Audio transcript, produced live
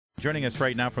Joining us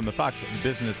right now from the Fox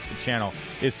Business Channel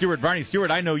is Stuart Varney.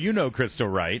 Stuart, I know you know Crystal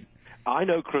Wright. I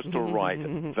know Crystal Wright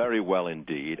very well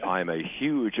indeed. I'm a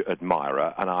huge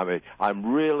admirer, and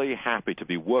I'm really happy to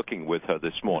be working with her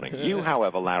this morning. You,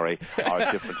 however, Larry, are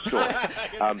a different story.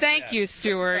 Thank you,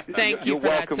 Stuart. Thank you for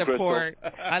welcome, that support.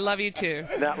 Crystal. I love you, too.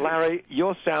 Now, Larry,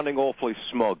 you're sounding awfully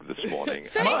smug this morning.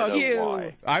 Thank you.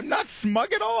 Why. I'm not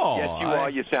smug at all. Yes, you are.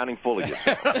 You're sounding full of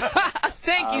yourself.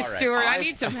 Thank you, Stuart. I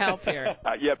need some help here.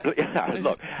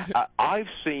 Look, I've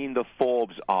seen the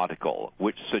Forbes article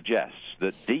which suggests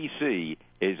that D.C.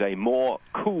 is a more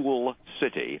cool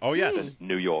city than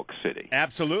New York City.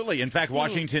 Absolutely. In fact,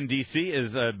 Washington, D.C.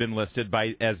 has been listed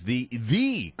as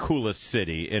the coolest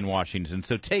city in Washington.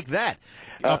 So take that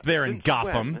up there in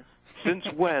Gotham. Since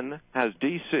when has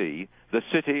D.C., the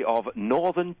city of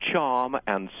northern charm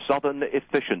and southern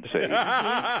efficiency?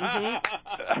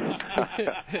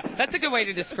 That's a good way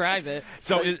to describe it.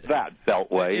 So that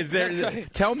beltway.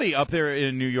 Tell me, up there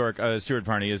in New York, Stuart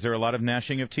Varney, is there a lot of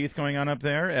gnashing of teeth going on up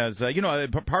there? As you know,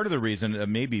 part of the reason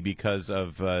may be because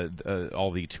of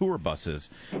all the tour buses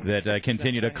that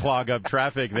continue to clog up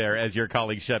traffic there, as your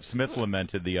colleague Shep Smith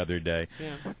lamented the other day.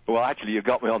 Yeah. Well, actually, you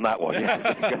got me on that one.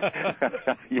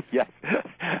 Yes.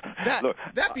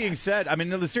 That being said, I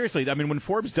mean, seriously, I mean, when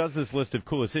Forbes does this list of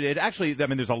coolest cities,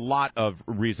 there's a lot of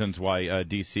reasons why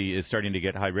D.C. is starting to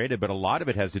get high rated, but a lot of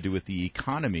it has to do with the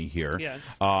economy here. Yes.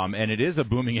 And it is a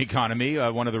booming economy,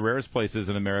 one of the rarest places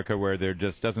in America where there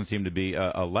just doesn't seem to be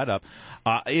a let-up.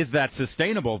 Is that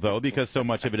sustainable, though, because so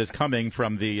much of it is coming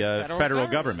from the federal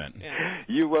government? Yeah.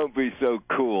 You won't be so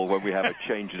cool when we have a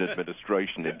change in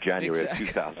administration in January of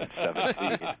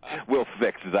 2017. We'll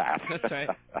fix that. That's right.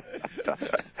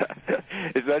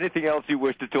 Is there anything else you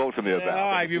wish to talk to me about?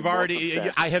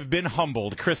 I have been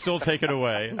humbled. Crystal, take it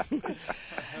away.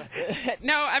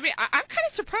 No, I mean, I'm kind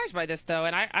of surprised by this, though,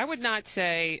 and I would not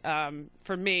say,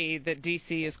 for me, that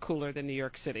D.C. is cooler than New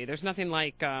York City. There's nothing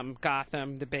like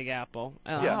Gotham, the Big Apple.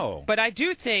 But I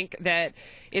do think that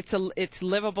it's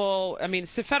livable. I mean,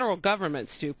 it's the federal government,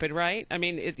 stupid, right? I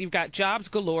mean, you've got jobs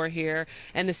galore here,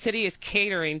 and the city is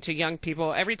catering to young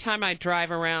people. Every time I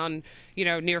drive around,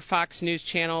 near Fox News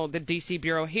Channel, the D.C.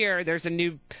 bureau here, there's a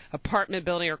new apartment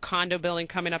building or condo building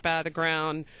coming up out of the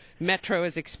ground. Metro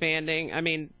is expanding. I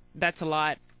mean, that's a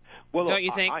lot. Well, don't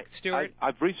you think, Stuart?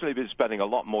 I've recently been spending a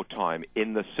lot more time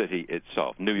in the city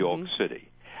itself, New York City,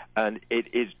 and it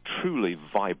is truly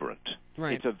vibrant.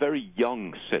 Right. It's a very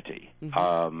young city,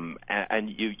 and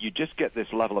you just get this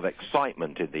level of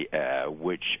excitement in the air,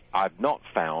 which I've not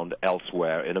found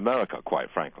elsewhere in America,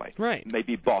 quite frankly. Right.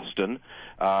 Maybe Boston,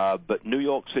 but New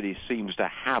York City seems to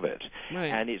have it,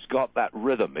 and it's got that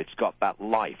rhythm, it's got that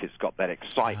life, it's got that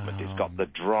excitement, it's got the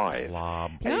drive.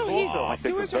 I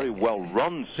think a very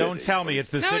well-run city. Don't tell me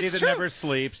it's the city that never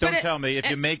sleeps. Don't tell me if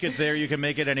you make it there, you can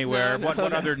make it anywhere. What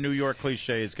other New York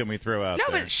cliches can we throw out there?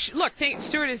 But look,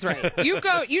 Stuart is right.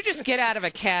 You just get out of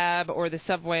a cab or the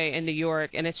subway in New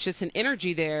York, and it's just an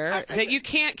energy there that you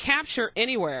can't capture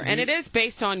anywhere. And it is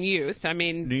based on youth. I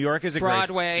mean, New York is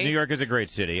Broadway. New York is a great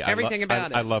city. Everything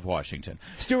about it. I love Washington.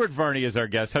 Stuart Varney is our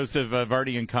guest, host of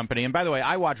Varney and Company. And by the way,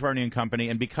 I watch Varney and Company,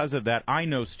 and because of that, I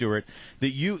know, Stuart,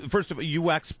 that first of all, you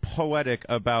wax poetic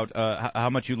about how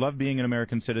much you love being an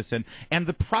American citizen and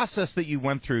the process that you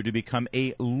went through to become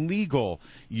a legal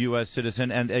U.S.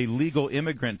 citizen and a legal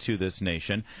immigrant to this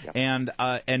nation. Yep.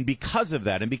 And because of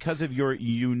that, and because of your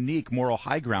unique moral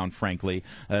high ground, frankly,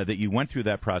 that you went through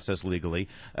that process legally,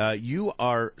 you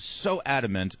are so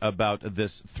adamant about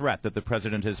this threat that the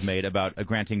president has made about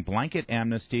granting blanket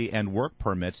amnesty and work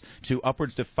permits to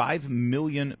upwards to 5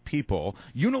 million people,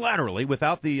 unilaterally,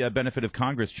 without the benefit of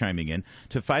Congress chiming in,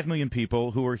 to 5 million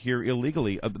people who are here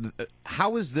illegally.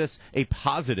 How is this a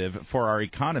positive for our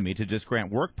economy to just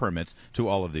grant work permits to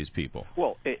all of these people?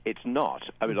 Well, it's not.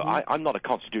 I mean, I'm not a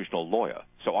constitutional lawyer,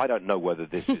 so I don't know whether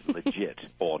this is legit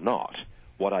or not.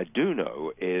 What I do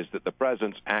know is that the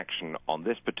president's action on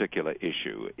this particular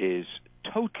issue is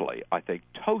totally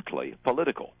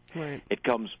political. Right. It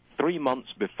comes 3 months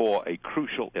before a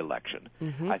crucial election.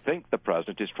 I think the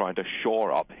president is trying to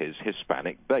shore up his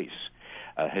Hispanic base.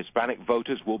 Hispanic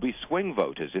voters will be swing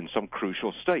voters in some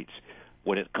crucial states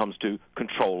when it comes to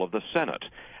control of the Senate.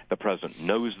 The president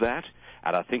knows that,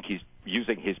 and I think he's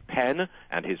using his pen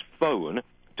and his phone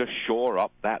to shore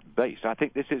up that base. I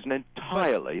think this is an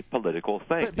entirely political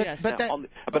thing. But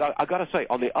I got to say,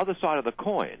 on the other side of the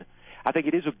coin, I think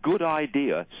it is a good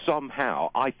idea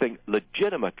somehow, I think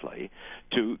legitimately,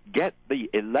 to get the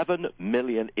 11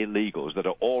 million illegals that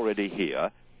are already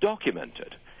here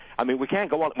documented. I mean, we can't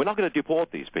go on. We're not going to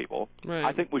deport these people. Right.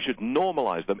 I think we should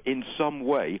normalize them in some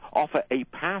way, offer a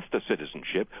path to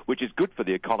citizenship, which is good for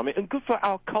the economy and good for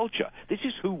our culture. This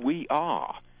is who we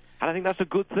are. And I think that's a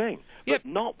good thing. But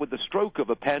not with the stroke of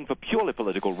a pen for purely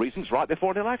political reasons right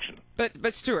before an election.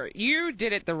 But Stuart, you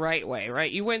did it the right way,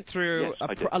 right? You went through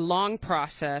a long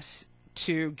process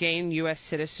to gain U.S.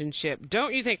 citizenship.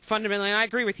 Don't you think fundamentally, and I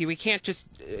agree with you, we can't just,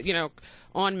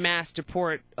 en masse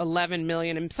deport 11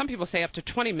 million, and some people say up to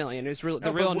 20 million is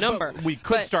the real number. We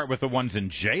could start with the ones in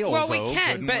jail, well, though, we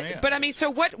can, but I mean, so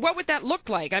what would that look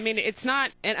like? I mean, it's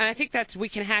not, and I think we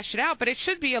can hash it out, but it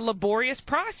should be a laborious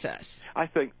process. I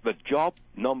think the job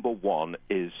number one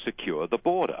is secure the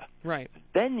border. Right.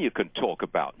 Then you can talk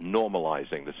about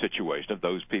normalizing the situation of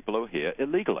those people who are here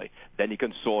illegally. Then you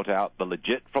can sort out the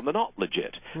legit from the not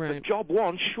legit. Right. But job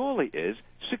one surely is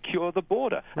secure the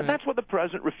border. And that's what the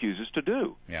president refuses to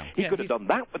do. Yeah. He could have done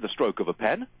that with the stroke of a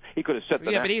pen. He could have set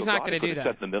the but he's not going to do he could that.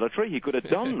 have set the military. He could have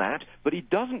done that, but he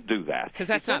doesn't do that. Because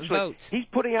that's not votes. He's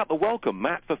putting out the welcome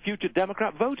mat for future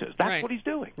Democrat voters. That's what he's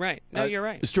doing. Right. No, you're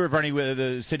right. Stuart, Varney,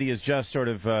 the city is just sort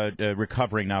of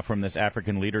recovering now from this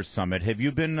African Leaders Summit. Have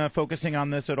you been focusing on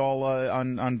this at all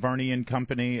on Varney and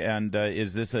Company? And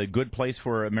is this a good place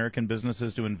for American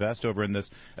businesses to invest over in this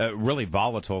really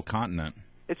volatile continent?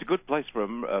 It's a good place for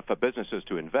businesses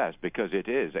to invest because it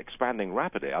is expanding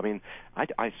rapidly. I mean,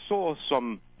 I saw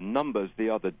some numbers the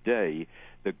other day.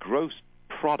 The gross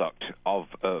product of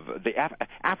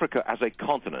Africa as a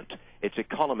continent, its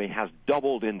economy has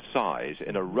doubled in size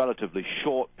in a relatively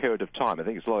short period of time. I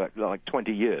think it's like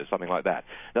 20 years, something like that.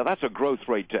 Now, that's a growth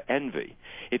rate to envy.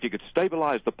 If you could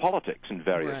stabilize the politics in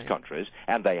various countries,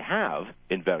 and they have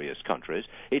in various countries,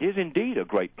 it is indeed a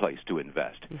great place to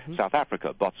invest. South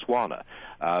Africa, Botswana,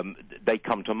 they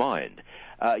come to mind.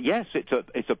 Yes,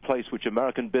 it's a place which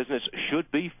American business should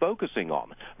be focusing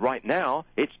on. Right now,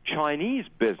 it's Chinese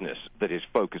business that is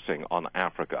focusing on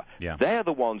Africa. Yeah. They're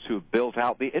the ones who built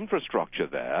out the infrastructure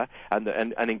there and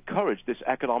encouraged this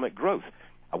economic growth.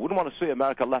 I wouldn't want to see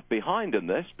America left behind in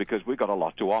this because we've got a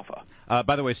lot to offer.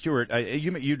 By the way, Stuart,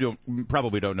 you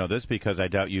probably don't know this because I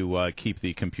doubt you keep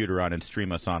the computer on and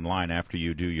stream us online after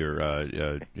you do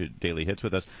your daily hits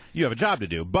with us. You have a job to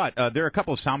do, but there are a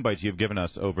couple of sound bites you've given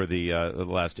us over the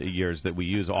last years that we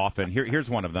use often. Here's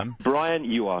one of them. Brian,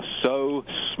 you are so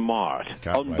smart.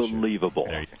 God Unbelievable.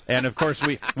 And, of course,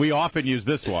 we often use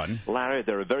this one. Larry,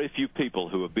 there are very few people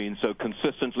who have been so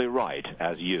consistently right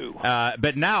as you.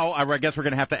 But now I guess we're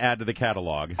going to have to add to the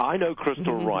catalog. I know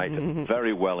Crystal Wright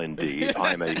very well indeed.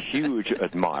 I'm a huge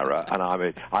admirer,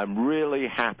 and I'm really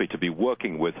happy to be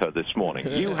working with her this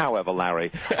morning. You, however,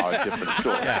 Larry, are a different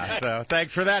story. Yeah, so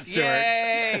thanks for that, Stuart.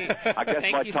 Yay! I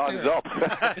guess my time's up.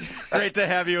 Great to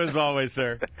have you as always,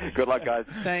 sir. Good luck, guys.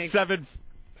 Thanks.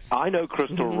 I know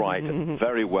Crystal Wright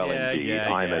very well indeed.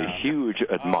 I'm a huge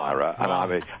admirer,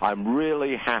 and I'm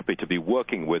really happy to be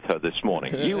working with her this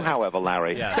morning. You, however,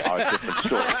 Larry, are a different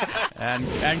story.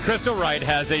 And Crystal Wright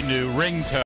has a new ringtone.